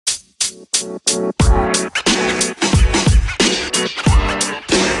好，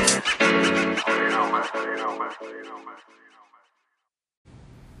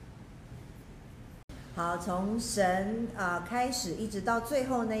从神开始，一直到最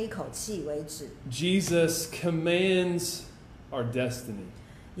后那一口气为止。Jesus commands our destiny.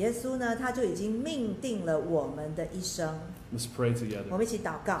 耶稣呢，他就已经命定了我们的一生。Let's pray 我 together. 们一起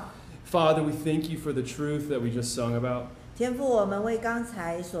祷告。Father, we thank you for the truth that we just sung about. 天父，我们为刚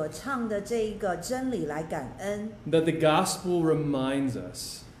才所唱的这一个真理来感恩。That the gospel reminds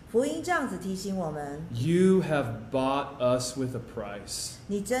us 福音这样子提醒我们， you have bought us with a price.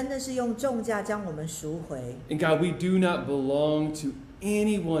 你真的是用重价将我们赎回。 And God, we do not belong to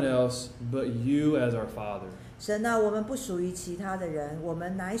anyone else but you as our Father. 神啊，我们不属于其他的人，我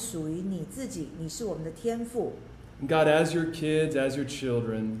们乃属于你自己，你是我们的天父。 And God, as your kids, as your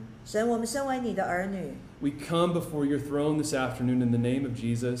children, 神，我们身为你的儿女， we come before your throne this afternoon in the name of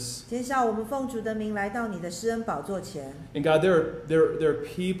Jesus. 今天下午我们奉主的名来到你的施恩宝座前。 And God, there are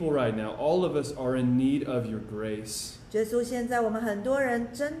people right now, all of us are in need of your grace. 耶稣，现在我们很多人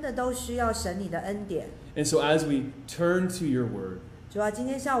真的都需要神你的恩典。 And so as we turn to your word, 主啊，今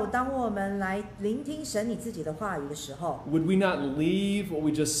天下午当我们来聆听神你自己的话语的时候， would we not leave what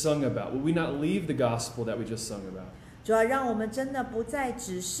we just sung about? Would we not leave the gospel that we just sung about? 主啊，让我们真的不再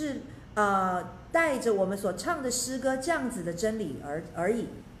只是带着我们所唱的诗歌这样子的真理而已。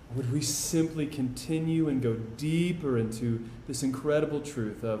 Would we simply continue and go deeper into this incredible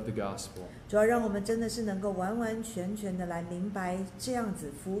truth of the gospel? 主要让我们真的是能够完完全全的来明白这样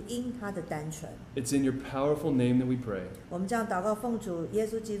子福音它的单纯。 It's in your powerful name that we pray. 我们这样祷告，奉主耶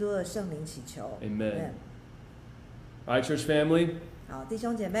稣基督的圣灵祈求。 Amen. All right, church family, 好，弟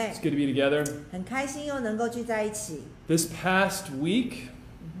兄姐妹 it's，good to be together. 很开心又能够聚在一起。 This past week,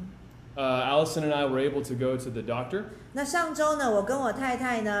 Allison and I were able to go to the doctor. 那上周呢，我跟我太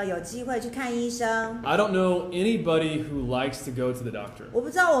太呢有机会去看医生。 I don't know anybody who likes to go to the doctor. 我不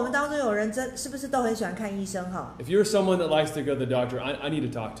知道我们当中有人是不是都很喜欢看医生哈？ If you're someone that likes to go to the doctor, I need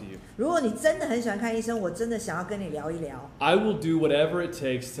to talk to you. 如果你真的很喜欢看医生，我真的想要跟你聊一聊。 I will do whatever it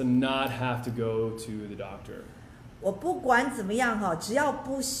takes to not have to go to the doctor. 我不管怎么样哈，只要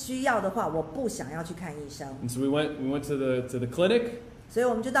不需要的话，我不想要去看医生。 And so we went to the clinic, 所以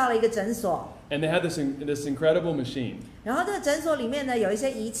我们就到了一个诊所， and they had this incredible machine. 然后这个诊所里面呢有一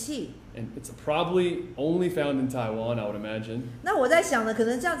些仪器。 And it's probably only found in Taiwan, I would imagine. 那我在想呢，可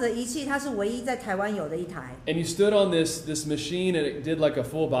能这样子的仪器它是唯一在台湾有的一台。 And you stood on this machine and it did like a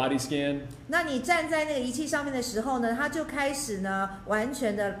full body scan. 那你站在那个仪器上面的时候呢，它就开始呢，完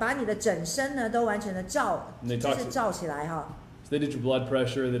全的把你的整身呢都完全的就是照起来哈。 So they did your blood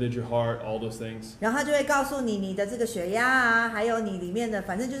pressure, they did your heart, all those things. 然后它就会告诉你的这个血压啊，还有你里面的，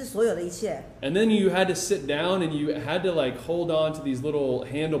反正就是所有的一切。 And then you had to sit down and you had to like hold on to these little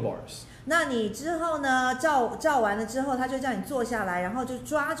handlebars. 那你之后呢，照完了之后，他就叫你坐下来，然后就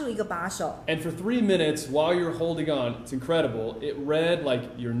抓住一个把手。 And for 3 minutes while you're holding on, it's incredible. It read like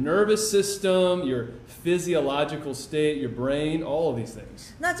your nervous system, your physiological state, your brain, all of these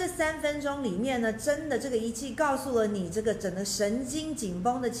things. 那这3分钟里面呢，真的这个仪器告诉了你这个整个神经紧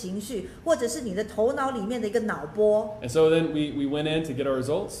绷的情绪，或者是你的头脑里面的一个脑波。 And so then we went in to get our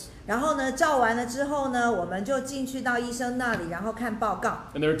results. 然后呢，照完了之后呢，我们就进去到医生那里，然后看报告。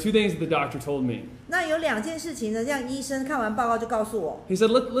 And there are 2 things that the doctor told me. 那有2件事情呢，让医生看完报告就告诉我。 He said,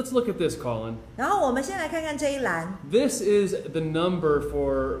 let's look at this, Colin. 然后我们先来看看这一栏。 This is the number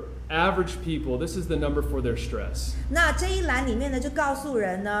for average people. This is the number for their stress. 那这一栏里面呢，就告诉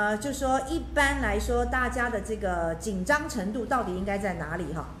人呢，就说一般来说，大家的这个紧张程度到底应该在哪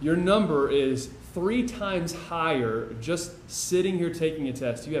里哈？ Your number is 3 times higher just sitting here taking a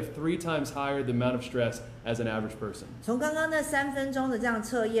test. You have 3 times higher the amount of stress as an average person. 从刚刚那3分钟的这样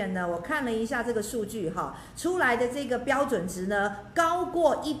测验呢，我看了一下这个数据哈，出来的这个标准值呢，高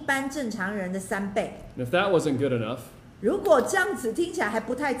过一般正常人的3倍。 And if that wasn't good enough, 如果这样子听起来还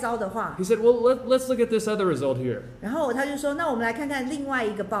不太糟的话， he said, well, let's look at this other result here. 然后他就说，那我们来看看另外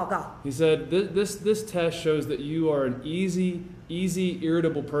一个报告。 He said, this test shows that you are an easy,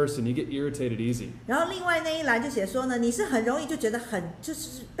 irritable person. You get irritated easy. 然后另外那一栏就写说呢，你是很容易就觉得就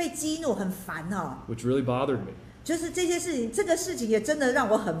是被激怒，很烦哈。 Which really bothered me. 就是这些事情，这个事情也真的让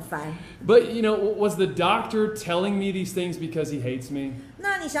我很烦。 But, you know, was the doctor telling me these things because he hates me?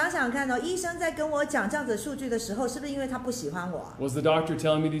 那你想想看哦，医生在跟我讲这样子的数据的时候，是不是因为他不喜欢我啊？ Was the doctor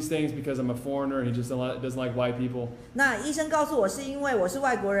telling me these things because I'm a foreigner and he just doesn't like white people? 那医生告诉我是因为我是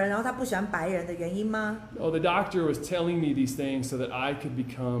外国人，然后他不喜欢白人的原因吗？ Oh, the doctor was telling me these things so that I could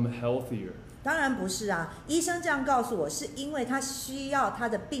become healthier. 当然不是啊，医生这样告诉我，是因为他需要他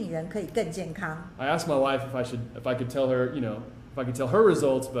的病人可以更健康。 I asked my wife if I could tell her, you know, if I could tell her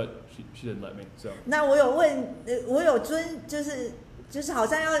results, but she didn't let me. So 那我有问，我有就是好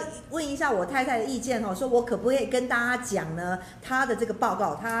像要问一下我太太的意见说我可不可以跟大家讲呢？她的这个报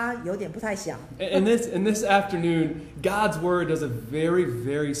告，她有点不太想。And this afternoon, God's Word does a very,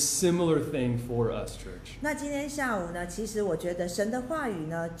 very similar thing for us, church. 那今天下午呢，其实我觉得神的话语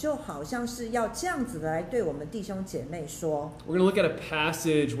呢，就好像是要这样子的来对我们弟兄姐妹说。We're going to look at a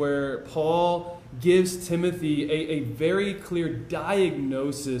passage where Paul gives Timothy a very clear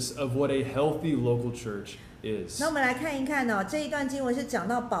diagnosis of what a healthy local church is. 那我们来看一看这一段经文是讲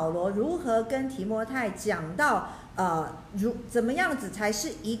到保罗如何跟提摩太讲到怎么样子才是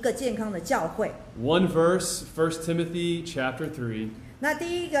一个健康的教会。One verse, 1 Timothy chapter 3. 那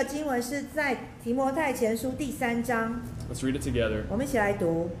第一个经文是在提摩太前书第3章。Let's read it together. 我们一起来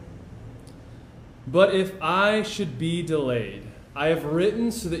读。But if I should be delayed, I have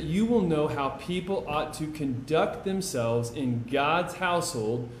written so that you will know how people ought to conduct themselves in God's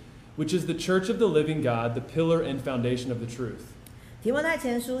household, which is the church of the living God, the pillar and foundation of the truth. 提摩太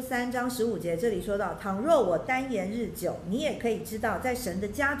前书3章15节，这里说到：倘若我单言日久，你也可以知道，在神的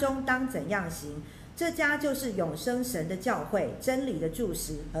家中当怎样行。这家就是永生神的教会，真理的柱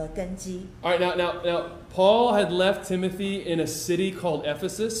石和根基。All right, now, Paul had left Timothy in a city called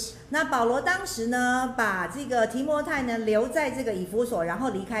Ephesus. 那保罗当时呢，把这个提摩太呢留在这个以弗所，然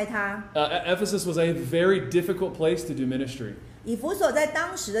后离开他。Ephesus was a very difficult place to do ministry. 以弗所在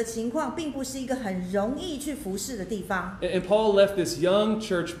当时的情况，并不是一个很容易去服侍的地方。And Paul left this young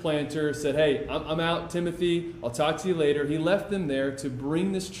church planter, said, "Hey, I'm out, Timothy. I'll talk to you later." He left them there to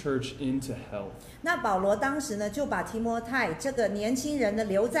bring this church into health. 那保罗当时呢，就把提摩太这个年轻人呢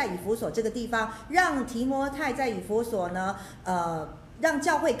留在以弗所这个地方，让提摩太在以弗所呢，让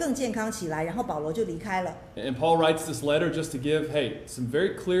教会更健康起来，然后保罗就离开了。And Paul writes this letter just to give, hey, some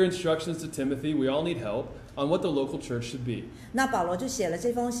very clear instructions to Timothy. We all need help on what the local church should be. 那保罗就写了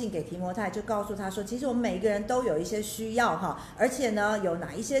这封信给提摩太，就告诉他说，其实我们每一个人都有一些需要而且呢，有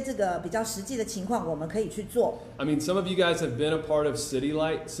哪一些这个比较实际的情况，我们可以去做。I mean, some of you guys have been a part of City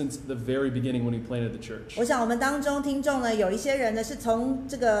Light since the very beginning when we planted the church. 我想我们当中听众呢，有一些人呢是从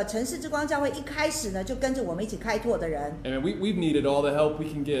这个城市之光教会一开始呢，就跟着我们一起开拓的人。And we've needed all the help we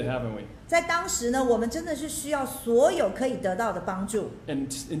can get, haven't we? 在当时呢，我们真的是需要所有可以得到的帮助。And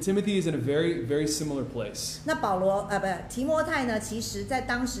Timothy is in a very, very similar place. 那提摩太呢，其实在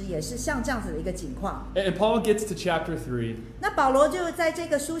当时也是像这样子的一个情况。And Paul gets to chapter 3. 那保罗就在这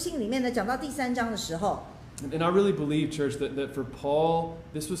个书信里面呢，讲到第3章的时候。And I really believe, church, that for Paul,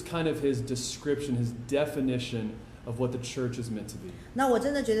 this was kind of his description, his definition of what the church is meant to be. 那我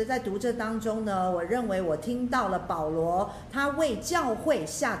真的觉得在读这当中呢，我认为我听到了保罗他为教会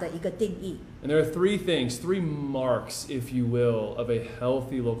下的一个定义。And there are three marks, if you will, of a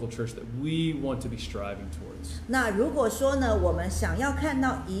healthy local church that we want to be striving towards. 那如果说呢，我们想要看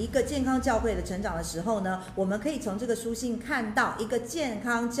到一个健康教会的成长的时候呢，我们可以从这个书信看到一个健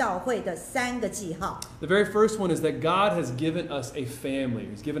康教会的3个记号。The very first one is that God has given us a family.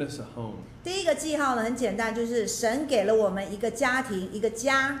 He's given us a home. 第一个记号呢，很简单，就是神给了我们一个家庭，一个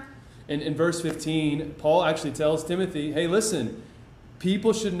家。And in verse 15, Paul actually tells Timothy, hey, listen,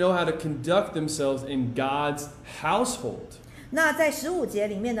 people should know how to conduct themselves in God's household. 那在15节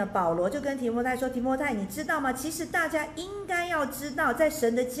里面呢，保罗就跟提摩太说：“提摩太，你知道吗？其实大家应该要知道，在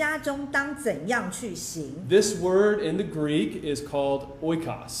神的家中当怎样去行。” This word in the Greek is called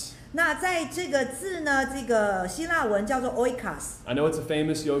oikos. 那在这个字呢，这个希腊文叫做 oikos。I know it's a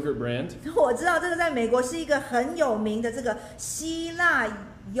famous yogurt brand. 我知道这个在美国是一个很有名的这个希腊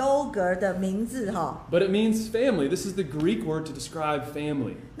yogurt 的名字But it means family. This is the Greek word to describe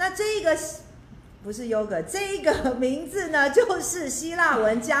family. 那这个不是 yogurt， 这个名字呢，就是希腊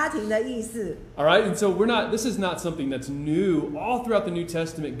文家庭的意思。All right, and so this is not something that's new. All throughout the New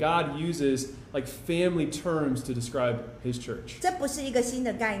Testament, God uses like family terms to describe His church. 这不是一个新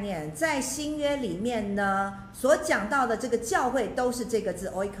的概念，在新约里面呢，所讲到的这个教会都是这个字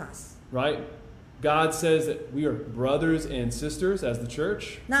oikos。 Right? God says that we are brothers and sisters as the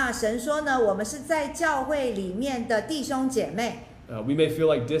church. 那神说呢，我们是在教会里面的弟兄姐妹。We may feel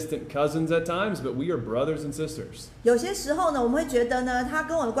like distant cousins at times, but we are brothers and sisters. 有些时候呢，我们会觉得呢，他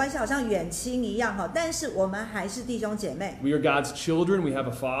跟我的关系好像远亲一样但是我们还是弟兄姐妹。We are God's children. We have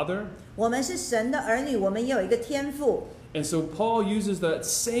a father. 我们是神的儿女，我们也有一个天父。And so Paul uses that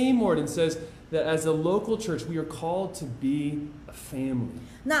same word and says that as a local church, we are called to be a family.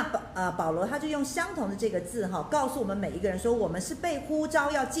 那保罗他就用相同的这个字告诉我们每一个人说，我们是被呼召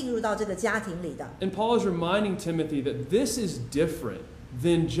要进入到这个家庭里的。And Paul is reminding Timothy that this is different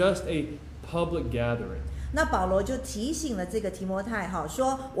than just a public gathering. 那保罗就提醒了这个提摩太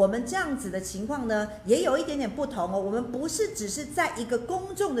说我们这样子的情况呢，也有一点点不同哦。我们不是只是在一个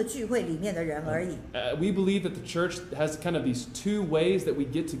公众的聚会里面的人而已。We believe that the church has kind of these two ways that we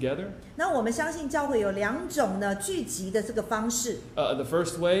get together. 那我们相信教会有两种呢聚集的这个方式。The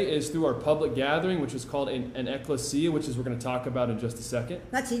first way is through our public gathering, which is called an ecclesia, which is we're going to talk about in just a second.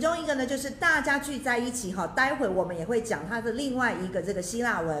 那其中一个呢，就是大家聚在一起待会我们也会讲它的另外一个这个希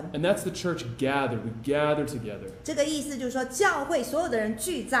腊文。And that's the church gathered. We gather together. 这个意思就是说，教会所有的人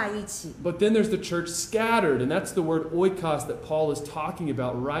聚在一起。But then there's the church scattered, and that's the word oikos that Paul is talking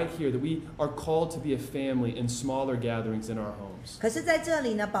about right here, that we are called to be a family in smaller gatherings in our homes. 可是在这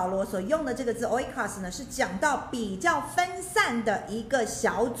里呢，保罗所用的这个字 oikos 呢，是讲到比较分散的一个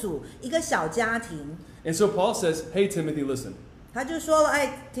小组，一个小家庭。And so Paul says, hey, Timothy, listen. 他就说了，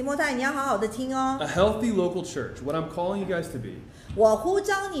哎，提摩太，你要好好的听哦。A healthy local church, what I'm calling you guys to be. 我呼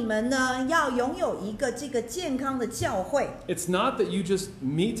召你们呢，要拥有一个这个健康的教会。It's not that you just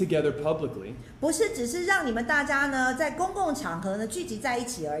meet together publicly. 不是只是让你们大家呢在公共场合呢聚集在一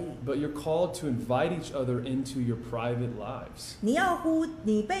起而已。But you're called to invite each other into your private lives.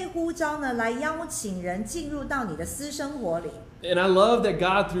 你被呼召呢来邀请人进入到你的私生活里。And I love that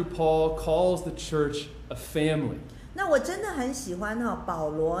God through Paul calls the church a family. 那我真的很喜欢保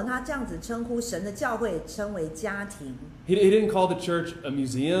罗他这样子称呼神的教会称为家庭。He didn't call the church a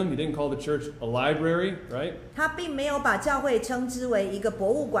museum. He didn't call the church a library, right? 他并没有把教会称之为一个博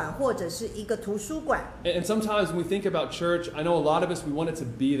物馆或者是一个图书馆。And sometimes when we think about church, I know a lot of us, we want it to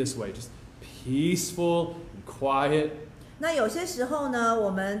be this way, just peaceful and quiet. 那有些时候呢，我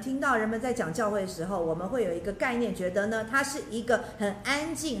们听到人们在讲教会的时候，我们会有一个概念，觉得呢，它是一个很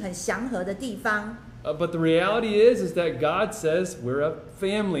安静、很祥和的地方。But the reality is that God says we're a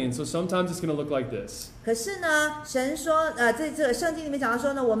family, and so sometimes it's going to look like this. 可是呢，神说，在这个圣经里面讲到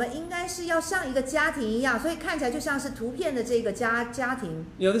说呢，我们应该是要像一个家庭一样，所以看起来就像是图片的这个家庭。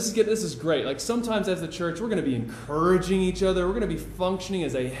You know, this is great. Like sometimes as the church, we're going to be encouraging each other. We're going to be functioning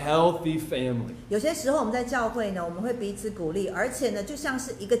as a healthy family. 有些时候我们在教会呢，我们会彼此鼓励，而且呢，就像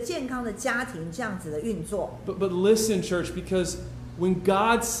是一个健康的家庭这样子的运作。But listen, church, because when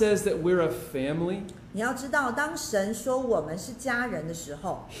God says that we're a family, 你要知道，当神说我们是家人的时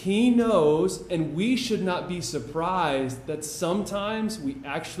候 He knows, and we should not be surprised that sometimes we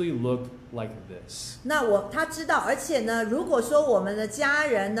actually look like this. 那他知道，而且呢，如果说我们的家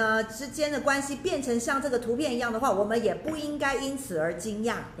人呢之间的关系变成像这个图片一样的话，我们也不应该因此而惊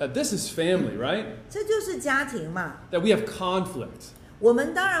讶。That this is family, right? 这就是家庭嘛。That we have conflict. 我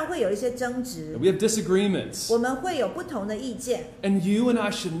们当然会有一些争执， We have disagreements. 我们会有不同的意见。 And you and I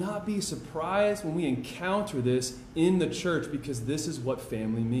should not be surprised when we encounter this in the church, because this is what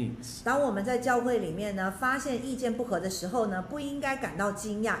family means. 当我们在教会里面呢发现意见不合的时候呢，不应该感到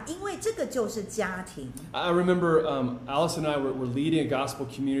惊讶，因为这个就是家庭。 I remember Alice and I were leading a gospel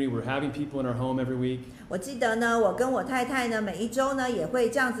community. We're having people in our home every week. 我记得呢，我跟我太太呢，每一周呢也会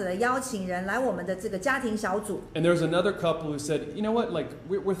这样子的邀请人来我们的这个家庭小组。 And there was another couple who said, you know what, like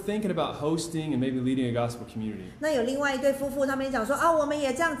we're thinking about hosting and maybe leading a gospel community. 那有另外一对夫妇，他们也讲说我们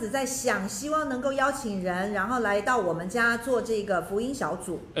也这样子在想，希望能够邀请人，然后来到我们家做这个福音小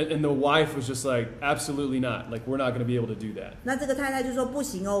组。 And the wife was just like, absolutely not. Like we're not going to be able to do that. 那这个太太就说不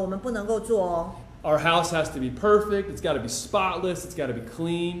行哦，我们不能够做哦。 Our house has to be perfect. It's got to be spotless. It's got to be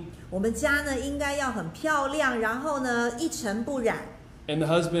clean. 我们家呢应该要很漂亮，然后呢一尘不染。 And the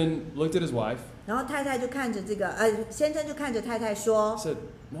husband looked at his wife. 然后太太就看着这个先生就看着太太说 Said,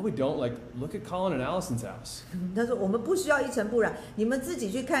 no, we don't. Like, look at Colin and Allison's house. 他说我们不需要一尘不染，你们自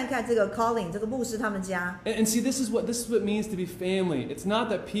己去看看这个 Colin 这个牧师他们家。 And see, this is what it means to be family. It's not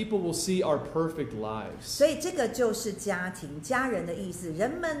that people will see our perfect lives. 所以这个就是家庭家人的意思。人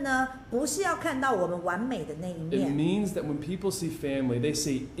们呢不是要看到我们完美的那一 It 面。 means that when people see family, they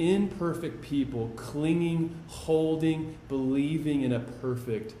see imperfect people clinging, holding, believing in a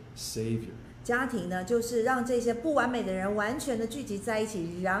perfect Savior. 家庭呢，就是让这些不完美的人完全的聚集在一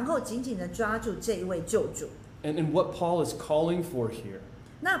起，然后紧紧的抓住这一位救主。 And what Paul is calling for here,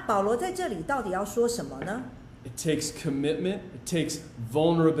 那保罗在这里到底要说什么呢？ it takes commitment, it takes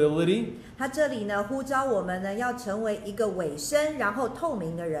vulnerability. 他这里呢呼召我们呢要成为一个委身然后透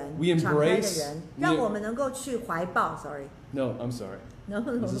明的人， We 敞开的 embrace- 人，让我们能够去怀抱。Sorry， No, I'm sorry. no,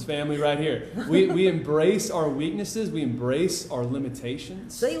 This is family right here. We embrace our weaknesses, we embrace our limitations.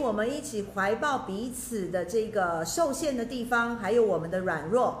 所以我们一起怀抱彼此的这个受限的地方，还有我们的软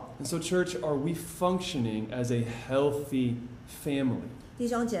弱。 And so, church, are we functioning as a healthy family? 弟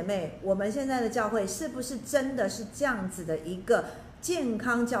兄姐妹，我们现在的教会是不是真的是这样子的一个健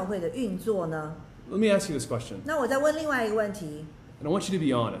康教会的运作呢？ Let me ask you this question. 那我再问另外一个问题： And I want you to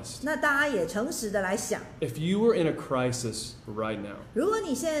be honest. 那大家也诚实的来想， If you were in a crisis right now, 如果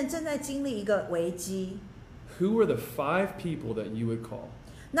你现在正在经历一个危机， who are the 5 people that you would call?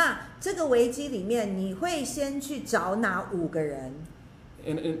 那这个危机里面，你会先去找哪5个人？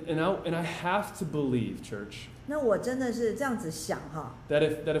 And I have to believe, church, 那我真的是这样子想哈， that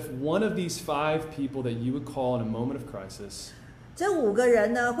if one of these 5 people that you would call in a moment of crisis 这5个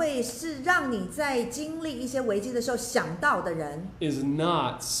人呢，会是让你在经历一些危机的时候想到的人。 is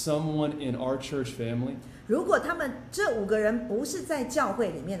not someone in our church family, 如果他们这5个人不是在教会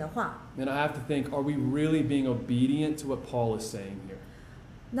里面的话， then I have to think, are we really being obedient to what Paul is saying here?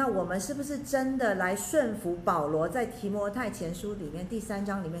 那我们是不是真的来顺服保罗在提摩太前书里面第3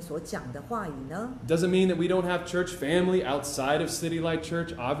章里面所讲的话语呢？ Doesn't mean that we don't have church family outside of City Light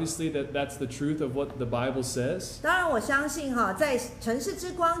Church. Obviously, that's the truth of what the Bible says. 当然，我相信哈，在城市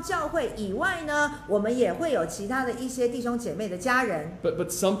之光教会以外呢，我们也会有其他的一些弟兄姐妹的家人。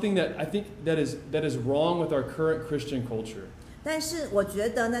But something that I think that is wrong with our current Christian culture 但是我觉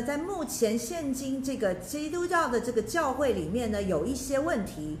得呢，在目前现今这个基督教的这个教会里面呢，有一些问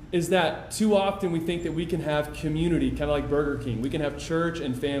题。 is that too often we think that we can have community, kind of like Burger King. We can have church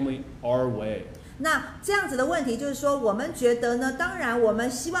and family our way. 那这样子的问题就是说，我们觉得呢，当然我们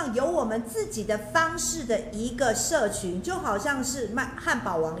希望有我们自己的方式的一个社群，就好像是汉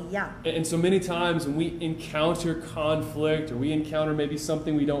堡王一样。 And so many times when we encounter conflict or we encounter maybe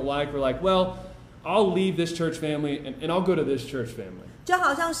something we don't like, we're like, well, I'll leave this church family and I'll go to this church family. 就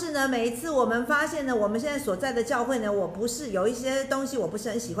好像是呢，每一次我们发现呢，我们现在所在的教会呢，我不是有一些东西我不是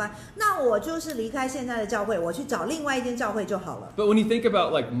很喜欢，那我就是离开现在的教会，我去找另外一间教会就好了。 But when you think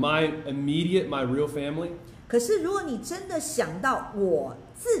about like my real family, 可是如果你真的想到我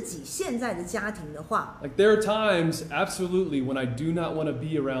自己现在的家庭的话， like there are times absolutely when I do not want to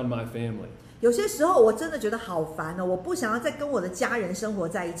be around my family. 有些时候我真的觉得好烦哦，我不想要再跟我的家人生活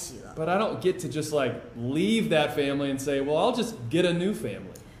在一起了。 But I don't get to just like leave that family and say, well, I'll just get a new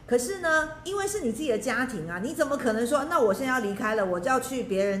family. 可是呢，因为是你自己的家庭啊，你怎么可能说，那我现在要离开了，我就要去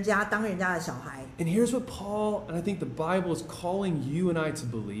别人家当人家的小孩？ And here's what Paul and I think the Bible is calling you and I to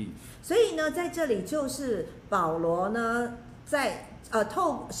believe. 所以呢，在这里就是保罗呢，在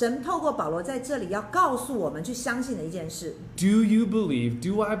神透过保罗在这里要告诉我们去相信的一件事。 Do you believe,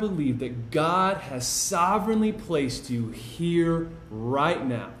 do I believe that God has sovereignly placed you here right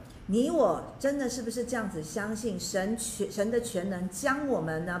now? 你我真的是不是这样子相信神的全能将我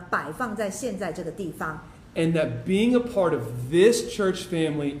们呢摆放在现在这个地方？ And that being a part of this church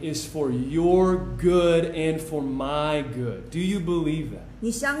family is for your good and for my good. Do you believe that?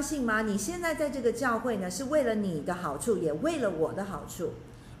 你相信吗？你现在在这个教会呢，是为了你的好处，也为了我的好处。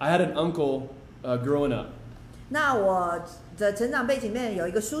 I had an uncle growing up, 那我的成长背景里面有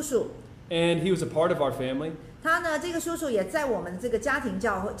一个叔叔， and he was a part of our family, 他呢，这个叔叔也在我们这个家庭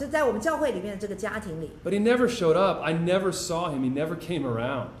教会，就在我们教会里面的这个家庭里， but he never showed up. I never saw him. He never came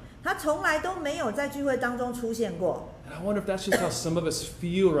around. 他从来都没有在聚会当中出现过。 And I wonder if that's just how some of us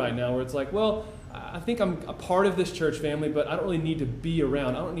feel right now, where it's like, well, I think I'm a part of this church family, but I don't really need to be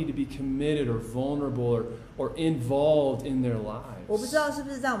around. I don't need to be committed or vulnerable or involved in their lives. 我不知道是不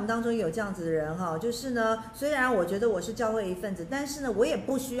是在我们当中有这样子的人哈，就是呢，虽然我觉得我是教会一份子，但是呢，我也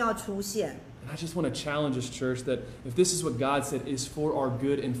不需要出现。 And I just want to challenge this church that if this is what God said is for our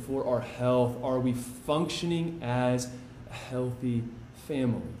good and for our health, are we functioning as a healthy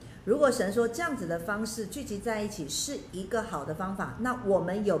family? 如果神说这样子的方式聚集在一起是一个好的方法，那我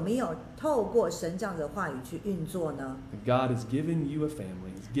们有没有透过神这样子的话语去运作呢？ God has given you a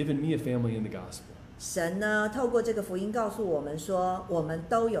family. He's given me a family in the gospel. 神呢，透过这个福音告诉我们说，我们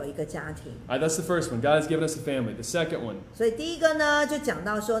都有一个家庭。 All right, that's the first one. God has given us a family. The second one, 所以第一个呢，就讲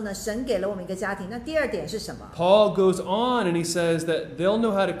到说呢，神给了我们一个家庭。那第二点是什么？ Paul goes on and he says that they'll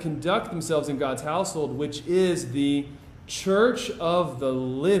know how to conduct themselves in God's household, which is the church of the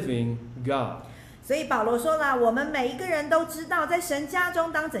living God. 所以保罗说了，我们每一个人都知道，在神家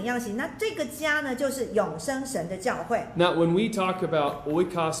中当怎样行。那这个家呢，就是永生神的教会。 Now, when we talk about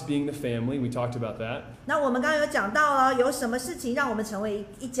oikos being the family, we talked about that. 那我们刚刚有讲到了，有什么事情让我们成为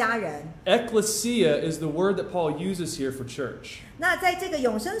一家人？ Ecclesia is the word that Paul uses here for church. 那在这个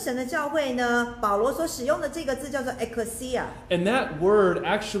永生神的教会呢，保罗所使用的这个字叫做 ecclesia。 And that word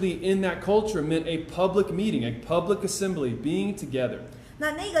actually in that culture meant a public meeting, a public assembly, being together.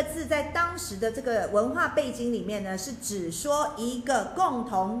 那个字在当时的这个文化背景里面呢，是指说一个共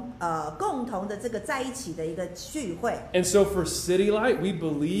同的这个在一起的一个聚会。 And so for City Light, we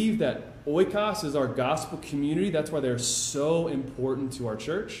believe that Oikos is our gospel community. That's why they're so important to our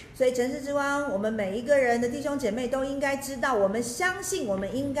church. 所以城市之光，我们每一个人的弟兄姐妹都应该知道，我们相信我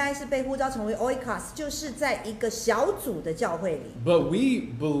们应该是被呼召成为 Oikos， 就是在一个小组的教会里。But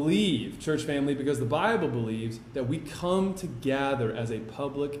we believe, church family, because the Bible believes that we come to gather as a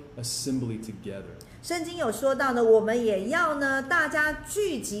public assembly together. 圣经有说到呢，我们也要呢大家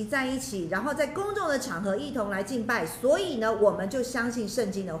聚集在一起，然后在公众的场合一同来敬拜。所以呢，我们就相信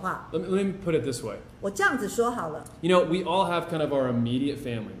圣经的话。Let me put it this way. 我这样子说好了。You know, we all have kind of our immediate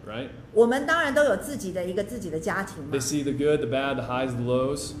family, right? 我们当然都有自己的家庭嘛。They see the good, the bad, the highs, the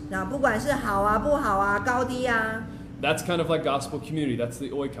lows. 那不管是好啊、不好啊、高低啊。That's kind of like gospel community. That's the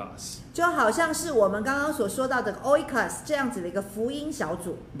oikos. 就好像是我们刚刚所说到的 Oikos 这样子的一个福音小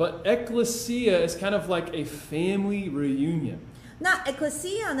组。But ecclesia is kind of like a family reunion. 那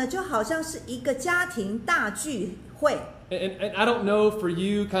Ecclesia 呢，就好像是一个家庭大聚会。And I don't know for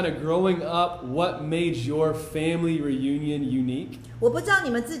you, kind of growing up, what made your family reunion unique? 我不知道你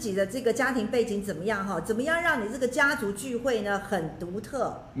们自己的这个家庭背景怎么样哈，怎么样让你这个家族聚会呢很独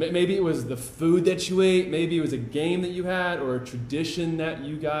特 Maybe it was the food that you ate, maybe it was a game that you had, or a tradition that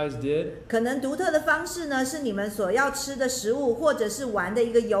you guys did. 可能独特的方式呢，是你们所要吃的食物，或者是玩的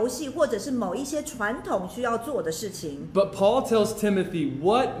一个游戏，或者是某一些传统需要做的事情。But Paul tells Timothy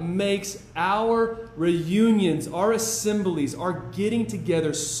what makes our reunions, our assemblies, our getting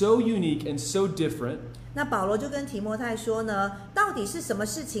together so unique and so different. 那保罗就跟提摩太说呢，到底是什么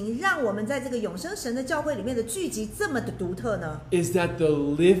事情让我们在这个永生神的教会里面的聚集这么的独特呢？ Is that the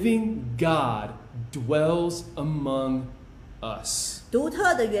living God dwells among us. 独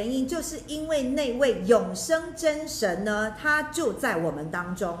特的原因就是因为那位永生真神呢，他就在我们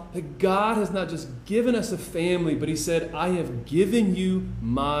当中。That God has not just given us a family, but He said, I have given you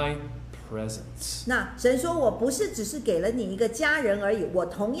my presence. 那神说，我不是只是给了你一个家人而已，我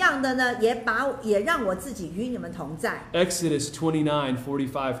同样的呢，也让我自己与你们同在。Exodus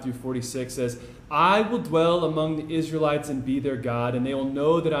 29:45 through 46 says, I will dwell among the Israelites and be their God, and they will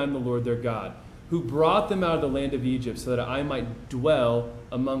know that I am the Lord their God, who brought them out of the land of Egypt, so that I might dwell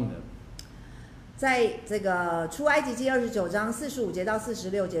among them. 在这个出埃及记29章45节到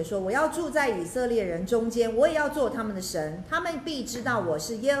46节说，我要住在以色列人中间，我也要做他们的神，他们必知道我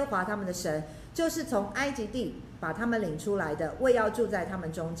是耶和华他们的神，就是从埃及地把他们领出来的，我也要住在他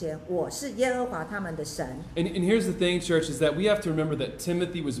们中间，我是耶和华他们的神。And here's the thing, church, is that we have to remember that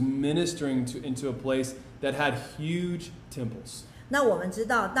Timothy was ministering into a place that had huge temples. 那我们知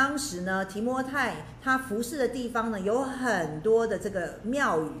道，当时呢，提摩太他服侍的地方呢，有很多的这个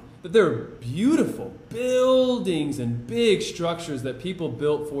庙宇。That there are beautiful buildings and big structures that people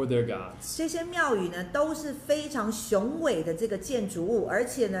built for their gods. 这些庙宇呢，都是非常雄伟的这个建筑物，而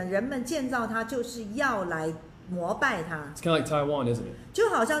且呢，人们建造它就是要来膜拜它。 It's kind of like Taiwan, isn't it? 就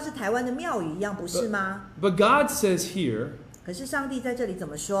好像是台湾的庙宇一样，不是吗？ But God says here, 可是上帝在这里怎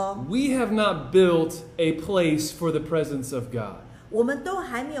么说？ we have not built a place for the presence of God. 我们都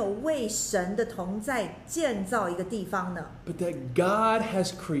还没有为神的同在建造一个地方呢。 But that God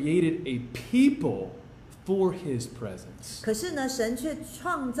has created a people for His presence. 可是呢，神却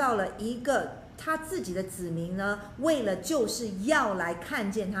创造了一个他自己的子民呢，为了就是要来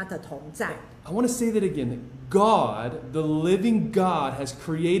看见他的同在。 I want to say that again, that God, the living God, has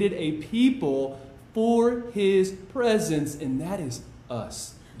created a people for His presence, and that is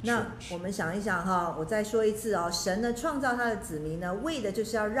us. 那我们想一想哈，我再说一次哦，神呢创造他的子民呢，为的就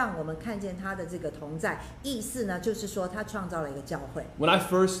是要让我们看见他的这个同在。意思呢，就是说他创造了一个教会。 When I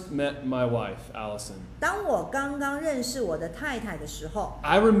first met my wife, Allison, 当我刚刚认识我的太太的时候，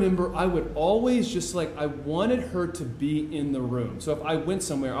 I remember I would always just like, I wanted her to be in the room. So if I went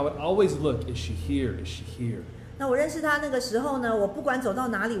somewhere, I would always look, is she here? Is she here? 那我认识他那个时候呢，我不管走到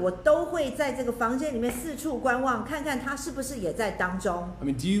哪里，我都会在这个房间里面四处观望，看看他是不是也在当中。 I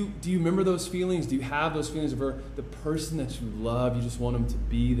mean, do you remember those feelings? Do you have those feelings of her, the person that you love? You just want them to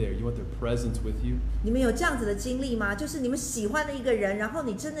be there. You want their presence with you. 你们有这样子的经历吗？就是你们喜欢的一个人，然后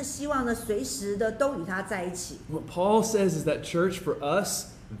你真的希望呢，随时的都与他在一起。 What Paul says is that, church, for us,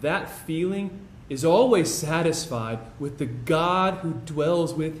 that feeling is always satisfied with the God who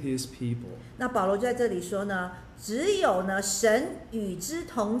dwells with His people. 那保罗就在这里说呢，只有呢神与之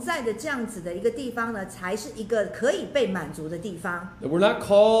同在的这样子的一个地方呢，才是一个可以被满足的地方。That we're not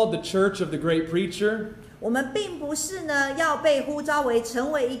called the church of the great preacher. 我们并不是呢要被呼召为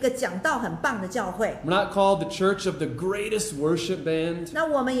成为一个讲道很棒的教会。We're not called the church of the greatest worship band. 那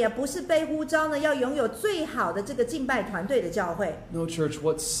我们也不是被呼召呢要拥有最好的这个敬拜团队的教会。No, church,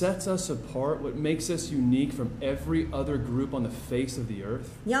 what sets us apart, what makes us unique from every other group on the face of the earth,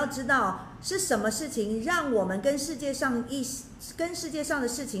 你要知道是什么事情让我们跟世界上的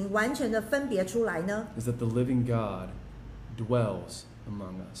事情完全的分别出来呢？ is that the living God dwells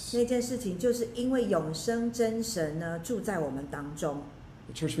among us. 那件事情就是因为永生真神呢住在我们当中。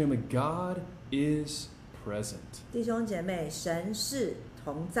 The church family, God is present. 弟兄姐妹，神是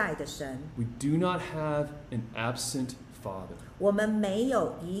同在的神， We do not have an absent Father. 我们没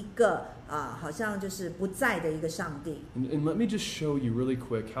有一个好像就是不在的一个上帝。 And let me just show you really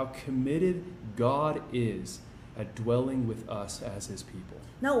quick how committed God is at dwelling with us as His people.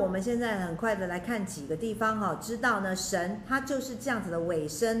 那我们现在很快的来看几个地方知道呢，神他就是这样子的尾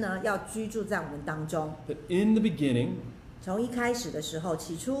声呢，要居住在我们当中。 That in the beginning, 从一开始的时候，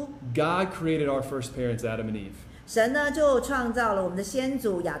起初 God created our first parents, Adam and Eve. 神呢就创造了我们的先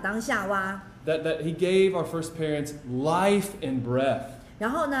祖亚当夏娃， That He gave our first parents life and breath. 然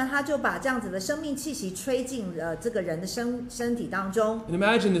后呢，他就把这样子的生命气息吹进这个人的身体当中。 And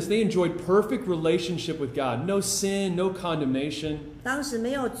imagine this, they enjoyed perfect relationship with God. No sin, no condemnation. 当时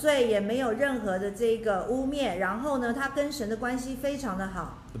没有罪，也没有任何的这个污蔑，然后呢，他跟神的关系非常的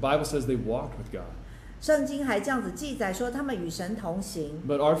好。 The Bible says they walked with God. 圣经还这样子记载说，他们与神同行。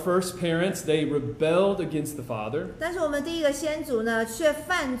 But our first parents, they rebelled against the Father. 但是我们第一个先祖呢，却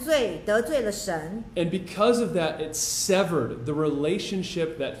犯罪得罪了神。 And because of that, it severed the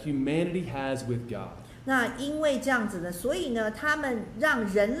relationship that humanity has with God. 那因为这样子呢，所以呢，他们让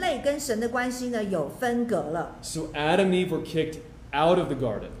人类跟神的关系呢有分隔了。 So Adam and Eve were kicked out of the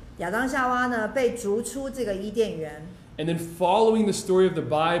garden. 亚当夏娃呢被逐出这个伊甸园。 And then following the story of the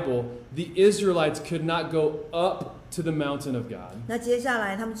Bible, the Israelites could not go up to the mountain of God. 那接下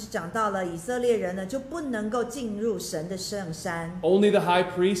来他们就讲到了以色列人呢就不能够进入神的圣山， Only the high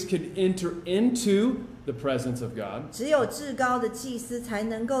priest could enter into the presence of God. 只有至高的祭司才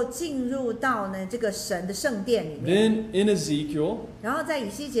能够进入到呢这个神的圣殿里面。 Then in Ezekiel, 然后在以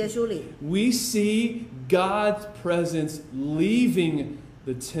西结书里， we see God's presence leaving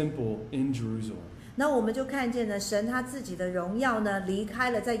the temple in Jerusalem. 那我们就看见呢神他自己的荣耀呢离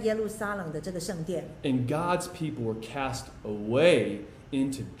开了在耶路撒冷的这个圣殿。 And God's people were cast away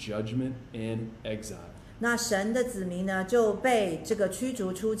into judgment and exile. 那神的子民呢就被这个驱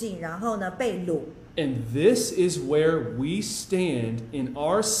逐出境，然后呢被掳。 And this is where we stand in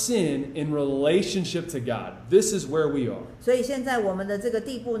our sin in relationship to God. This is where we are. 所以现在我们的这个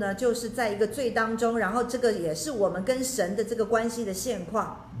地步呢，就是在一个罪当中，然后这个也是我们跟神的这个关系的现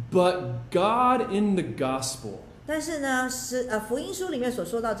况。 But God in the gospel 但是呢，福音书里面所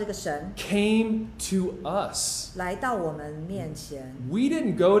说到这个神 came to us. 来到我们面前， We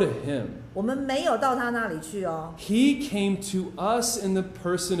didn't go to him. 我们没有到他那里去哦， He came to us in the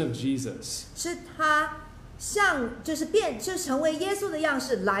person of Jesus. 是他就成为耶稣的样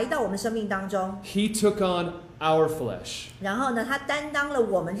式来到我们生命当中， He took on our flesh. 然后呢，他担当了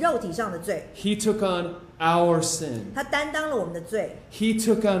我们肉体上的罪， He took on our sin. 他担当了我们的罪， He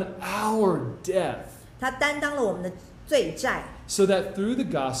took on our death. 他担当了我们的罪债。 So that through the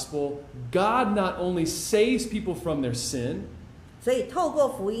gospel, God not only saves people from their sin, 所以透过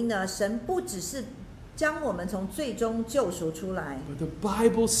福音呢，神不只是将我们从罪中救赎出来， but the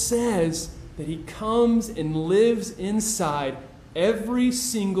Bible says that He comes and lives inside every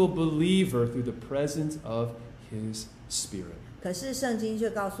single believer through the presence of His Spirit. 可是圣经却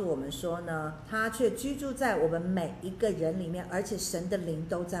告诉我们说呢，他却居住在我们每一个人里面，而且神的灵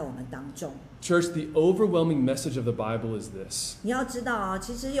都在我们当中。 Church, the overwhelming message of the Bible is this. 你要知道啊，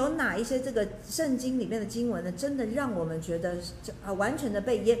其实有哪一些这个圣经里面的经文呢，真的让我们觉得完全的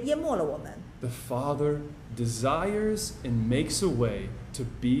被淹没了我们。 The Father desires and makes a way to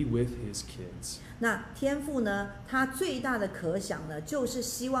be with His kids. 那天父呢，他最大的可想呢，就是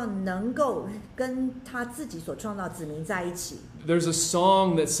希望能够跟他自己所创造子民在一起。 There's a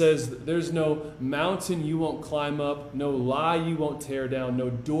song that says, there's no mountain you won't climb up, no lie you won't tear down, no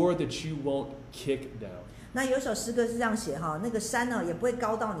door that you won't kick down. 那有一首诗歌是这样写哈，那个山呢也不会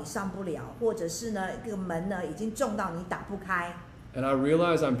高到你上不了，或者是呢一个门呢已经重到你打不开。 And I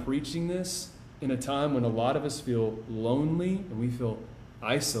realize I'm preaching this in a time when a lot of us feel lonely and we feel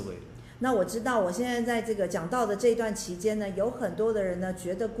isolated. 那我知道，我现在在这个讲道的这段期间呢，有很多的人呢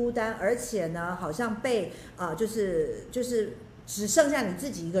觉得孤单，而且呢好像被就是只剩下你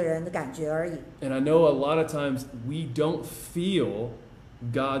自己一个人的感觉而已。 And I know a lot of times we don't feel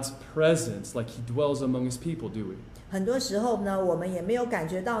God's presence like He dwells among His people, do we? 很多时候呢，我们也没有感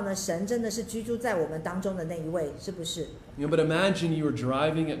觉到呢，神真的是居住在我们当中的那一位，是不是？ But imagine you were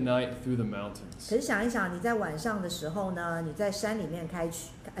driving at night through the mountains. 可是想一想，你在晚上的时候呢，你在山区里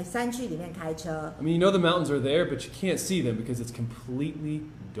面开车， I mean, you know the mountains are there, but you can't see them because it's completely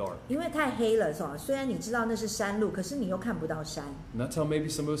dark. 因为太黑了，是吧？虽然你知道那是山路，可是你又看不到山。 And that's how maybe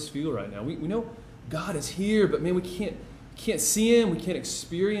some of us feel right now. We know God is here, but man, we can't see Him. We can't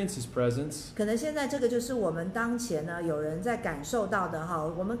experience His presence. 可能现在这个就是我们当前呢有人在感受到的哈，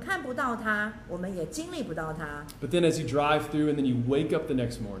我们看不到他，我们也经历不到他。 But then as you drive through and then you wake up the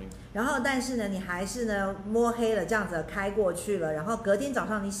next morning, 然后，但是呢，你还是呢摸黑了这样子开过去了，然后隔天早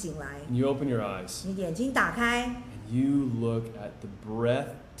上你醒来， and you open your eyes, 你眼睛打开， and you look at the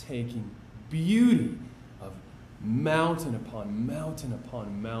breathtaking beauty of mountain upon mountain upon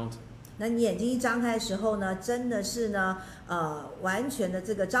mountain. 那你眼睛一张开的时候呢，真的是呢，完全的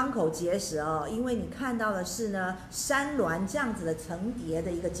这个张口结舌哦，因为你看到的是呢山峦这样子的层叠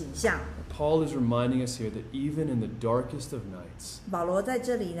的一个景象。 Paul is reminding us here that even in the darkest of nights, 保罗在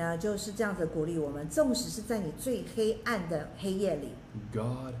这里呢就是这样子鼓励我们，纵使是在你最黑暗的黑夜里，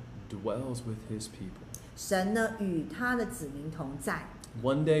 God dwells with His people. 神呢与他的子民同在。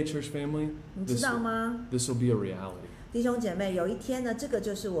 One day, church family, 你知道吗？ this will be a reality. 弟兄姐妹，有一天呢，这个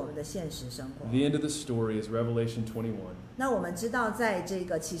就是我们的现实生活。 The end of the story is Revelation 21. 那我们知道，在这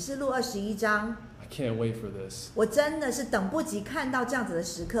个启示录21章， I can't wait for this. 我真的是等不及看到这样子的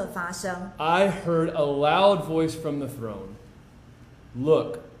时刻发生。 I heard a loud voice from the throne.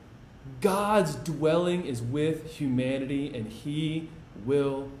 Look, God's dwelling is with humanity, and He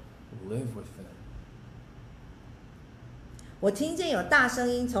will live with them. 我听见有大声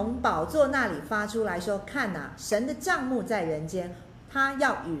音从宝座那里发出来说：“看哪，神的帐幕在人间，他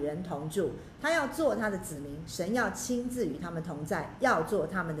要与人同住，他要做他的子民，神要亲自与他们同在，要做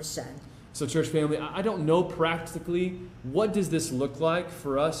他们的神。” So, church family, I don't know practically what does this look like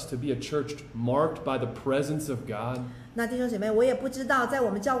for us to be a church marked by the presence of God. 那弟兄姐妹，我也不知道在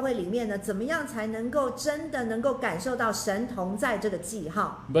我们教会里面呢，怎么样才能够真的能够感受到神同在这个记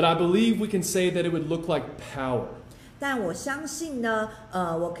号。 But I believe we can say that it would look like power. 但我相信呢，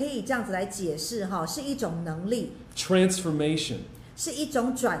我可以这样子来解释哈，是一种能力， Transformation. 是一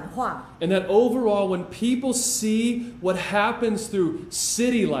种转化。 And that overall, when people see what happens through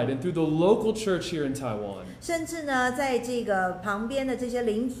City Light and through the local church here in Taiwan, 甚至呢，在这个旁边的这些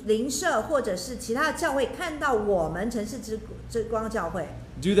邻舍或者是其他的教会，看到我们城市之光教会，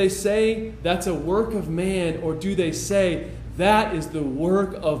 do they say that's a work of man, or do they say that is the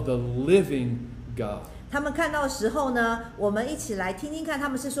work of the living God? 他们看到的时候呢，我们一起来听听看，他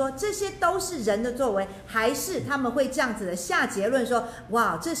们是说这些都是人的作为，还是他们会这样子的下结论说，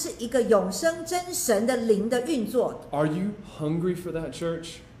哇，这是一个永生真神的灵的运作。 Are you hungry for that,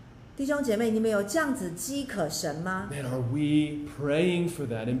 church? 弟兄姐妹，你们有这样子饥渴神吗？ Man, are we praying for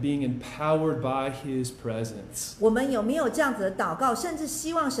that and being empowered by His presence? 我们有没有这样子的祷告，甚至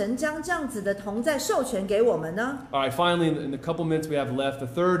希望神将这样子的同在授权给我们呢？ All right, finally, in the couple minutes we have left, the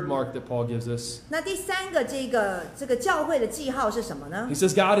third mark that Paul gives us. 那第三个这个教会的记号是什么呢 He？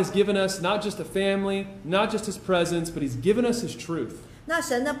 says God has given us not just a family, not just His presence, but He's given us His truth. 那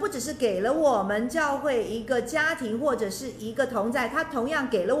神呢，不只是给了我们教会一个家庭或者是一个同在，他同样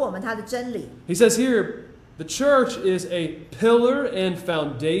给了我们他的真理。 He says here, the church is a pillar and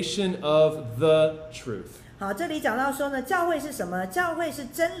foundation of the truth. 好，这里讲到说呢，教会是什么？教会是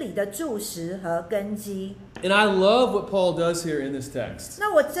真理的柱石和根基。 And I love what Paul does here in this text.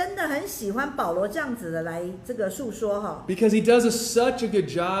 那我真的很喜欢保罗这样子的来这个述说哈， Because he does such a good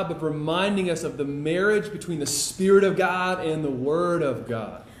job of reminding us of the marriage between the Spirit of God and the Word of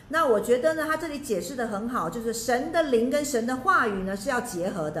God. 那我觉得呢，他这里解释的很好，就是神的灵跟神的话语呢是要结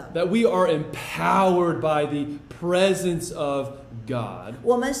合的。 That we are empowered by the presence of God.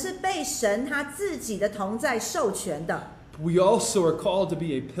 我们是被神他自己的同在授权的， We also are called to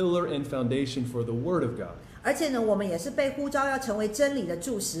be a pillar and foundation for the Word of God. 而且呢，我们也是被呼召要成为真理的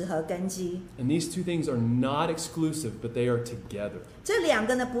柱石和根基。 And these two things are not exclusive, but they are together. 这两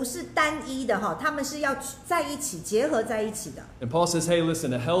个呢不是单一的哈，他们是要在一起结合在一起的。 And Paul says, hey,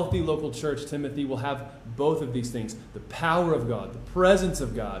 listen, a healthy local church, Timothy, will have both of these things. The power of God, the presence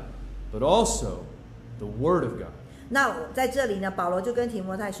of God, but also the Word of God. 那在这里呢，保罗就跟提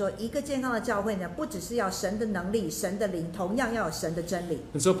摩太说，一个健康的教会呢，不只是要神的能力、神的灵，同样要有神的真理。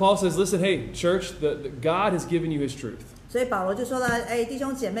 And so Paul says, listen, hey, church, the God has given you His truth. 所以保罗就说了，哎，弟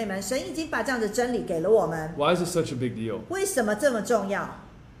兄姐妹们，神已经把这样的真理给了我们， Why is this such a big deal? 为什么这么重要？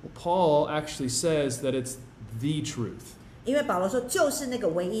 Well, Paul actually says that it's the truth. 因为保罗说就是那个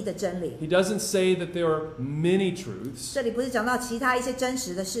唯一的真理。 He doesn't say that there are many truths. 这里不是讲到其他一些真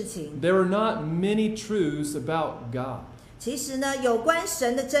实的事情， There are not many truths about God. 其实呢，有关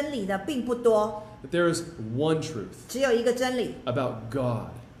神的真理呢并不多， But there is one truth 只有一个真理， about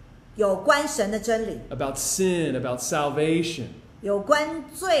God, 有关神的真理， about sin, about salvation, 有关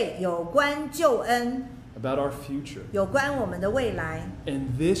罪，有关救恩， about our future. 有关我们的未来。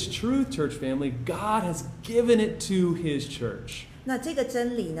 And this truth, church family, God has given it to His church. 那这个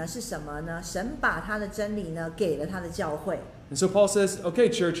真理呢是什么呢？神把他的真理呢给了他的教会。 And so Paul says, okay,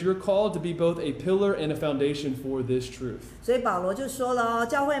 church, you're called to be both a pillar and a foundation for this truth. 所以保罗就说了哦，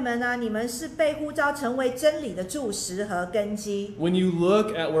教会们啊，你们是被呼召成为真理的柱石和根基。 When you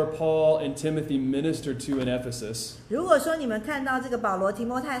look at where Paul and Timothy ministered to in Ephesus, 如果说你们看到这个保罗、提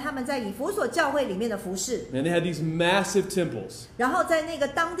摩太他们在以弗所教会里面的服事， man, they had these massive temples. 然后在那个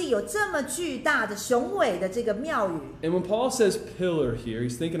当地有这么巨大的雄伟的这个庙宇， And when Paul says pillar here,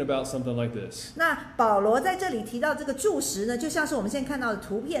 he's thinking about something like this. 那保罗在这里提到这个柱石呢，就像是我们现在看到的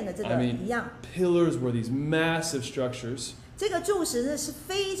图片的这 I 个 mean, 一样。 pillars were these massive structures. 这个柱石呢是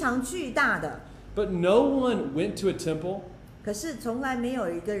非常巨大的， But no one went to a temple 可是从来没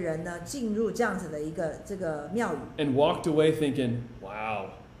有一个人呢进入这样子的一个这个庙宇。 and walked away thinking, wow,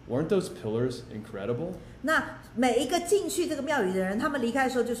 weren't those pillars incredible? 那每一个进去这个庙宇的人，他们离开的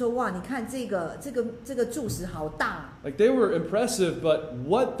时候就说：“哇，你看这个柱石好大。” Like they were impressive, but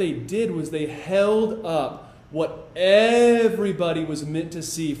what they did was they held up what everybody was meant to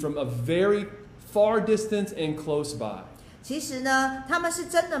see from a very far distance and close by. 其实呢，他们是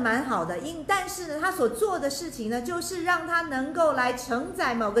真的蛮好的，但是呢，他所做的事情呢，就是让他能够来承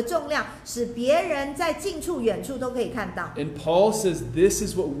载某个重量，使别人在近处、远处都可以看到。 And Paul says this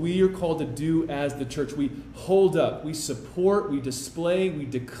is what we are called to do as the church. We hold up, we support, we display, we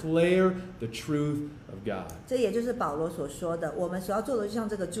declare the truth of God. 这也就是保罗所说的，我们所要做的就像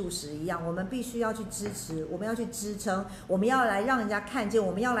这个柱石一样，我们必须要去支持，我们要去支撑，我们要来让人家看见，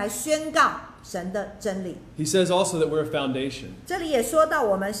我们要来宣告神的真理。 He says also that we're a foundation. 这里也说到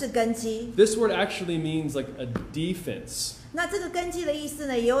我们是根基， This word actually means like a defense. 那这个根基的意思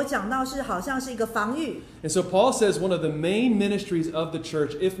呢，也有讲到是好像是一个防御。 And so Paul says one of the main ministries of the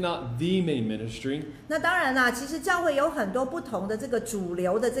church, if not the main ministry, 那当然啦，其实教会有很多不同的这个主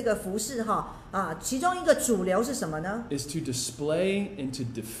流的这个服饰哈其中一个主流是什么呢？ is to display and to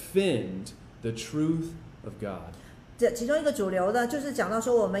defend the truth of God. 这其中一个主流呢，就是讲到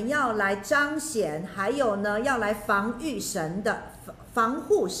说我们要来彰显，还有呢要来防御神的防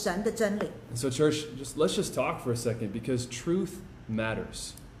护神的真理。 And so church, let's just talk for a second because truth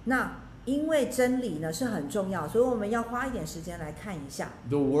matters. 那因为真理呢是很重要，所以我们要花一点时间来看一下。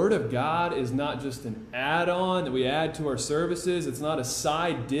 The Word of God is not just an add-on that we add to our services. It's not a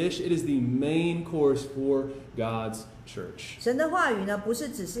side dish. It is the main course for God's church. 神的话语呢，不是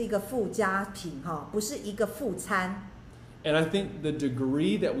只是一个附加品不是一个副餐。 And I think the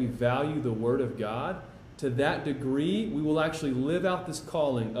degree that we value the Word of God, to that degree, we will actually live out this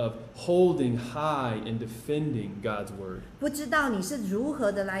calling of holding high and defending God's Word. 不知道你是如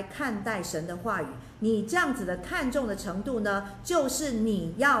何的来看待神的话语？你这样子的看重的程度呢，就是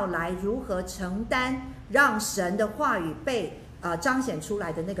你要来如何承担，让神的话语被彰显出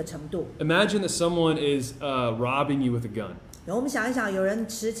来的那个程度。 Imagine that someone is robbing you with a gun. 然后我们想一想，有人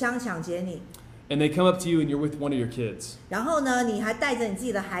持枪抢劫你， And they come up to you and you're with one of your kids. 然后呢，你还带着你自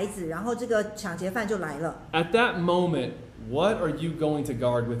己的孩子，然后这个抢劫犯就来了。 At that moment, what are you going to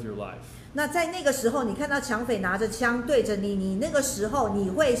guard with your life? 那在那个时候，你看到抢匪拿着枪对着你，你那个时候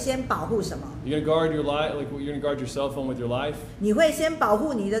你会先保护什么？ You're going to guard your life, like you're going to guard your cell phone with your life? 你会先保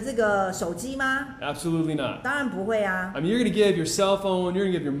护你的这个手机吗？ Absolutely not. 当然不会啊。 I mean, you're going to give your cell phone, you're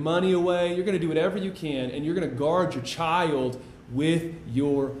going to give your money away, you're going to do whatever you can, and you're going to guard your child with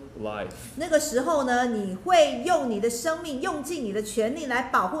your life. 那个时候呢，你会用你的生命，用尽你的全力来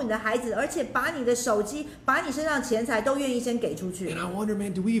保护你的孩子，而且把你的手机、把你身上的钱财都愿意先给出去 And。I wonder,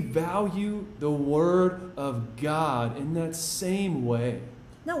 man, do we value the Word of God in that same way?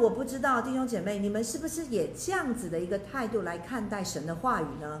 那我不知道弟兄姐妹，你们是不是也这样子的一个态度来看待神的话语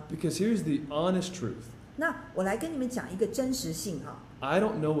呢？ Because here's the honest truth. 那我来跟你们讲一个真实性I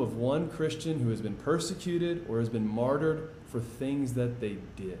don't know of one Christian who has been persecuted or has been martyred for things that they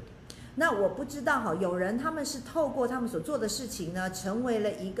did. 那我不知道有人他们是透过他们所做的事情呢，成为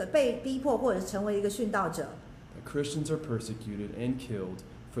了一个被逼迫，或者是成为一个殉道者。 That Christians are persecuted and killed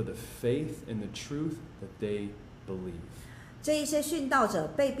for the faith and the truth that they believe. 这一些殉道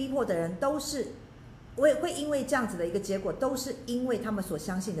者被逼迫的人，都是会因为这样子的一个结果，都是因为他们所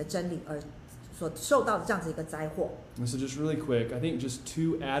相信的真理而所受到的这样子一个灾祸。And so just really quick, I think just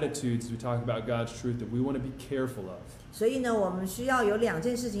 2 attitudes as we talk about God's truth that we want to be careful of. 所以呢，我们需要有2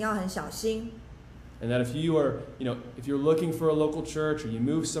件事情要很小心。And that if you are, if you're looking for a local church or you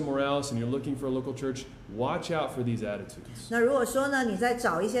move somewhere else and you're looking for a local church, watch out for these attitudes. 那如果说呢，你在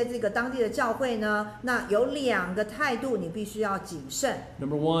找一些这个当地的教会呢，那有2个态度你必须要谨慎。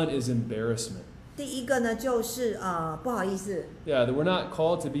Number 1 is embarrassment. 第一个呢，就是不好意思。Yeah, that we're not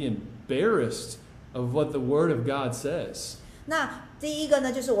called to be embarrassed of what the Word of God says. 那第一个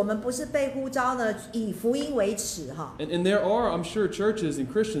呢，就是我们不是被呼召呢以福音为耻哈。And there are, I'm sure, churches and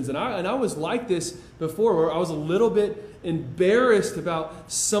Christians, and I was like this before, where I was a little bit embarrassed about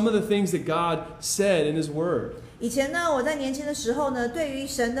some of the things that God said in His Word. 以前呢，我在年轻的时候呢，对于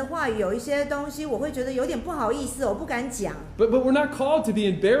神的话语有一些东西，我会觉得有点不好意思，我不敢讲。But we're not called to be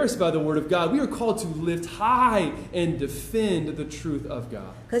embarrassed by the Word of God. We are called to lift high and defend the truth of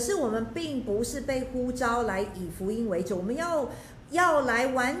God. 可是我们并不是被呼召来以福音为主，我们要来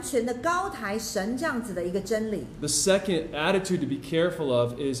完全的高抬神这样子的一个真理。The second attitude to be careful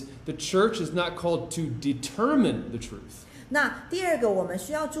of is the church is not called to determine the truth. 那第二个我们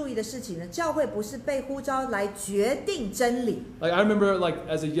需要注意的事情呢，教会不是被呼召来决定真理。Like I remember,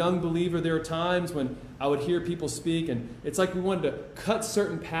 as a young believer, there were times when I would hear people speak, and it's like we wanted to cut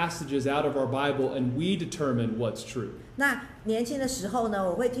certain passages out of our Bible, and we determine what's true. 那年轻的时候呢，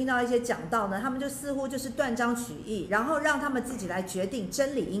我会听到一些讲道呢，他们就似乎就是断章取义，然后让他们自己来决定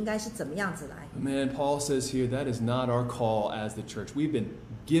真理应该是怎么样子来。Man, Paul says here that is not our call as the church. We've been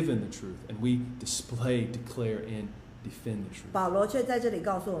given the truth, and we display, declare, and defend the truth. 保罗却在这里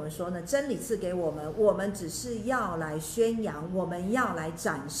告诉我们说呢，真理赐给我们，我们只是要来宣扬，我们要来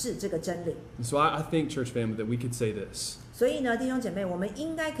展示这个真理。And so I think, church family, that we could say this. 所以呢，弟兄姐妹，我们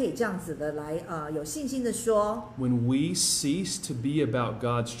应该可以这样子的来有信心的说 When we cease to be about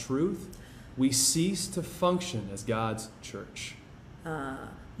God's truth, we cease to function as God's church.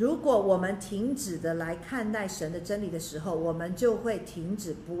 如果我们停止的来看待神的真理的时候，我们就会停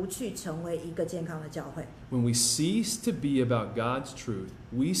止不去成为一个健康的教会。When we cease to be about God's truth,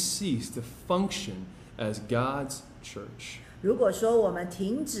 we cease to function as God's church. 如果说我们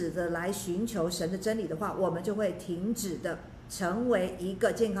停止的来寻求神的真理的话，我们就会停止的成为一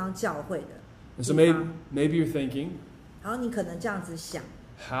个健康教会的 And so 地方。 maybe you're thinking, 然后你可能这样子想，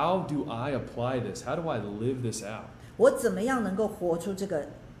 how do I apply this? How do I live this out? 我怎么样能够活出这个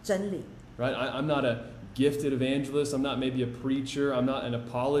真理？ Right? I'm not a gifted evangelist. I'm not maybe a preacher. I'm not an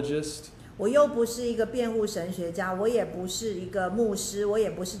apologist. 我又不是一个辩护神学家，我也不是一个牧师，我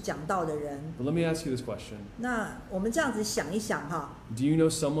也不是讲道的人。 But let me ask you this question. 那我们这样子想一想哈， Do you know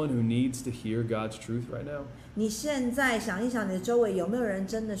someone who needs to hear God's truth right now? 你现在想一想，你的周围有没有人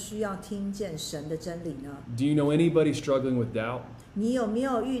真的需要听见神的真理呢？ Do you know anybody struggling with doubt? 你有没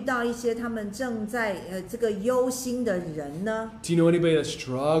有遇到一些他们正在这个忧心的人呢？ Do you know anybody that's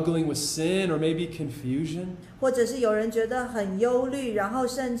struggling with sin or maybe confusion? 或者是有人觉得很忧虑，然后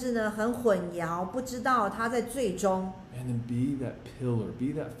甚至呢很混淆，不知道他在最终。 And then be that pillar,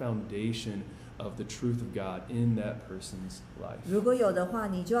 be that foundation of the truth of God in that person's life. 如果有的话，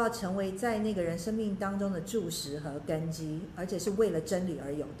你就要成为在那个人生命当中的柱石和根基，而且是为了真理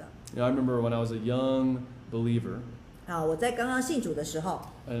而有的。 You know, I remember when I was a young believer, 我在刚刚信主的时候，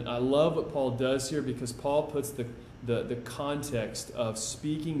 and I love what Paul does here because Paul puts the context of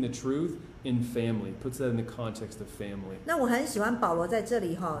speaking the truth in family, puts that in the context of family. 那我很喜欢保罗在这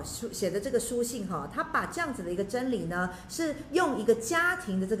里写的这个书信他把这样子的一个真理呢，是用一个家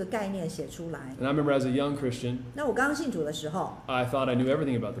庭的这个概念写出来。 And I remember as a young Christian, 那我刚刚信主的时候， I thought I knew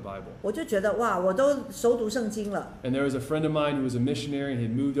everything about the Bible. 我就觉得哇，我都熟读圣经了。 And there was a friend of mine who was a missionary and he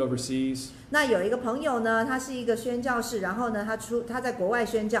had moved overseas. 那有一个朋友呢，他是一个宣教士，然后呢，他在国外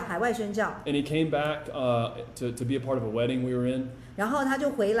宣教，海外宣教， And he came back to be a part of a wedding we were in. 然后他就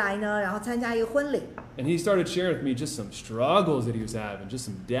回来呢，然后参加一个婚礼。 And he started sharing with me just some struggles that he was having, just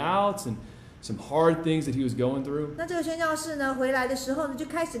some doubts and some hard things that he was going through. 那这个宣教士呢，回来的时候呢，就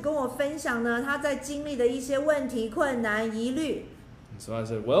开始跟我分享呢，他在经历的一些问题、困难、疑虑。 And so I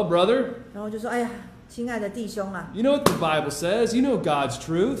said, well, brother, 然后就说：“哎呀，亲爱的弟兄啊， you know what the Bible says. You know God's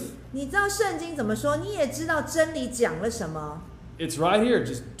truth. 你知道圣经怎么说，你也知道真理讲了什么。 It's right here.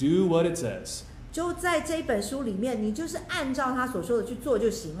 Just do what it says. 就在这一本书里面，你就是按照他所说的去做就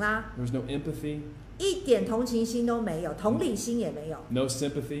行啦， There's no empathy, 一点同情心都没有，同理心也没有， no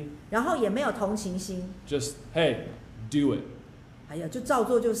sympathy. 然后也没有同情心， Just, hey, do it. 哎呀，就照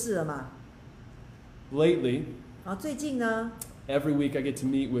做就是了嘛。 Lately, 然后最近呢， every week I get to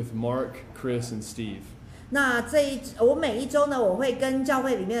meet with Mark, Chris, and Steve. 那我每一周呢，我会跟教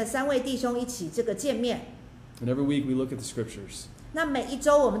会里面的3位弟兄一起这个见面。 And every week we look at the scriptures. 那每一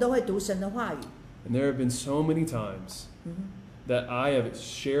周我们都会读神的话语。And there have been so many times that I have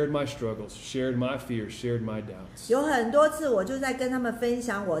shared my struggles, shared my fears, shared my doubts. 有很多次我就在跟他们分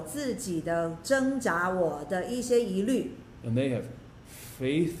享我自己的挣扎，我的一些疑虑。And they have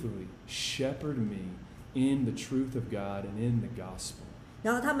faithfully shepherded me in the truth of God and in the gospel.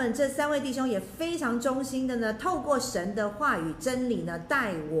 然后他们这3位弟兄也非常忠心的呢，透过神的话语真理呢，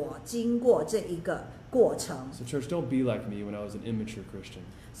带我经过这一个过程。So church, don't be like me when I was an immature Christian.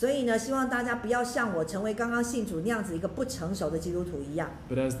 所以呢，希望大家不要像我成为刚刚信主那样子一个不成熟的基督徒一样。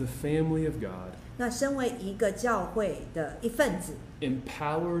But as the family of God, 那身为一个教会的一份子，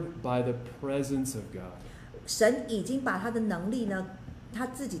 empowered by the presence of God, 神已经把他的能力呢，他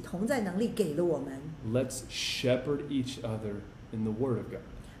自己同在能力给了我们， let's shepherd each other in the Word of God.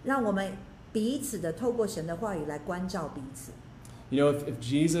 让我们彼此的透过神的话语来关照彼此。You know, if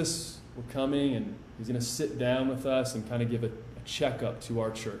Jesus were coming and he's going to sit down with us and kind of give a checkup to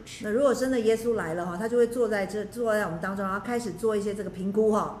our church, 那如果真的耶稣来了哈，他就会坐在我们当中，然后开始做一些这个评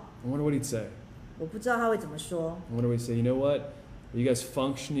估哈。I wonder what he'd say. 我不知道他会怎么说。I wonder what he'd say. You know what? Are you guys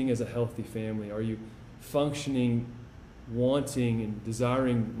functioning as a healthy family? Are you functioning, wanting and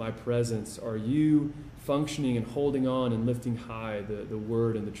desiring my presence? Are you functioning and holding on and lifting high the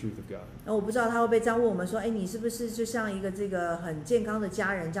word and the truth of God? 那我不知道他会不会这样问我们说，哎，你是不是就像一个这个很健康的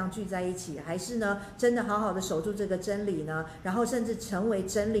家人这样聚在一起，还是呢真的好好的守住这个真理呢？然后甚至成为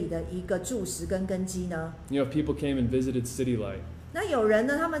真理的一个柱石跟根基呢？ You know, if people came and visited City Light, 那有人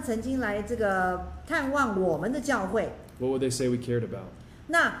呢，他们曾经来这个探望我们的教会， what would they say we cared about?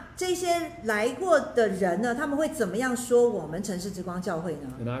 那这些来过的人呢，他们会怎么样说我们城市之光教会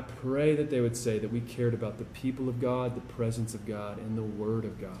呢？ And I pray that they would say that we cared about the people of God, the presence of God, and the Word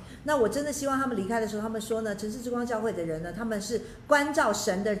of God. 那我真的希望他们离开的时候，他们说呢，城市之光教会的人呢，他们是关照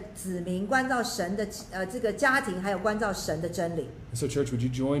神的子民，关照神的这个家庭，还有关照神的真理。 And so, church, would you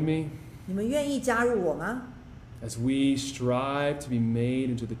join me 你们愿意加入我吗？ as we strive to be made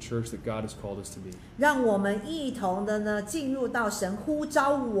into the church that God has called us to be? 让我们一同的呢，进入到神呼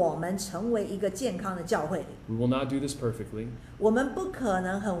召我们成为一个健康的教会里。 We will not do this perfectly, 我们不可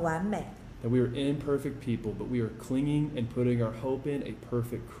能很完美， that we are imperfect people, but we are clinging and putting our hope in a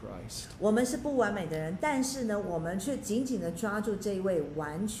perfect Christ. 我们是不完美的人，但是呢，我们却紧紧的抓住这一位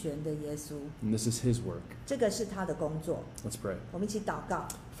完全的耶稣。 And this is His work. 这个是他的工作。 Let's pray. 我们一起祷告。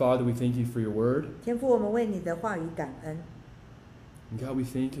 Father, we thank you for your word. 天父，我们为你的话语感恩。 And God, we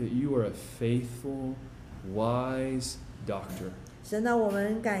thank you that you are a faithful, wise doctor. 神啊，我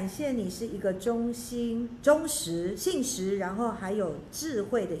们感谢你是一个忠心、忠实、信实，然后还有智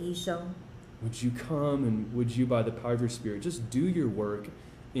慧的医生。 Would you come and would you, by the power of your Spirit, just do your work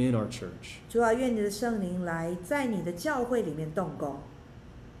in our church? 主啊，愿你的圣灵来在你的教会里面动工。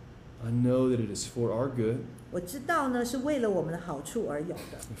 I know that it is for our good 我知道呢，是为了我们的好处而有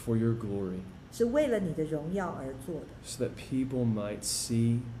的， and for your glory, 是为了你的荣耀而做的。 so that people might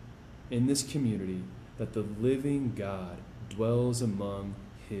see in this community that the living God dwells among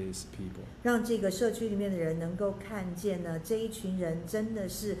His people. 让这个社区里面的人能够看见呢，这一群人真的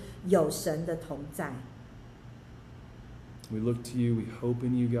是有神的同在。 We look to you, we hope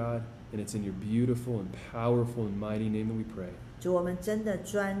in you, God, and it's in your beautiful and powerful and mighty name that we pray. 主，我们真的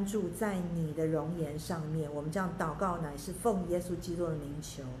专注在你的容颜上面。我们这样祷告，乃是奉耶稣基督的名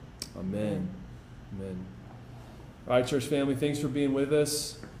求。 Amen. Amen. All right, church family, thanks for being with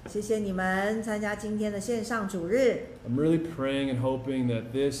us. 谢谢你们参加今天的线上主日。 I'm really praying and hoping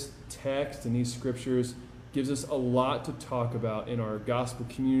that this text and these scriptures gives us a lot to talk about in our gospel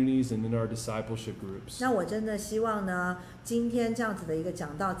communities and in our discipleship groups. 那我真的希望呢，今天这样子的一个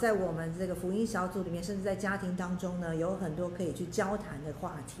讲道，在我们这个福音小组里面，甚至在家庭当中呢，有很多可以去交谈的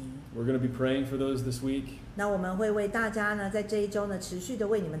话题。 We're going to be praying for those this week, 那我们会为大家呢，在这一周呢，持续的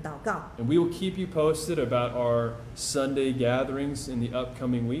为你们祷告。 and we will keep you posted about our Sunday gatherings in the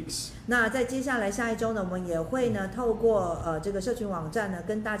upcoming weeks. 那在接下来下一周呢，我们也会呢，透过这个社群网站呢，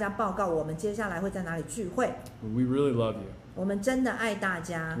跟大家报告我们接下来会在哪里聚会。 We really love you. 我们真的爱大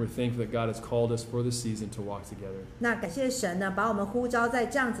家。 We're thankful that God has called us for this season to walk together. 那感谢神呢，把我们呼召在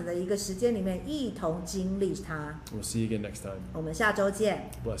这样子的一个时间里面，一同经历它。 We'll see you again next time. 我们下周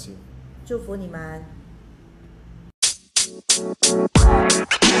见， Bless you. 祝福你们。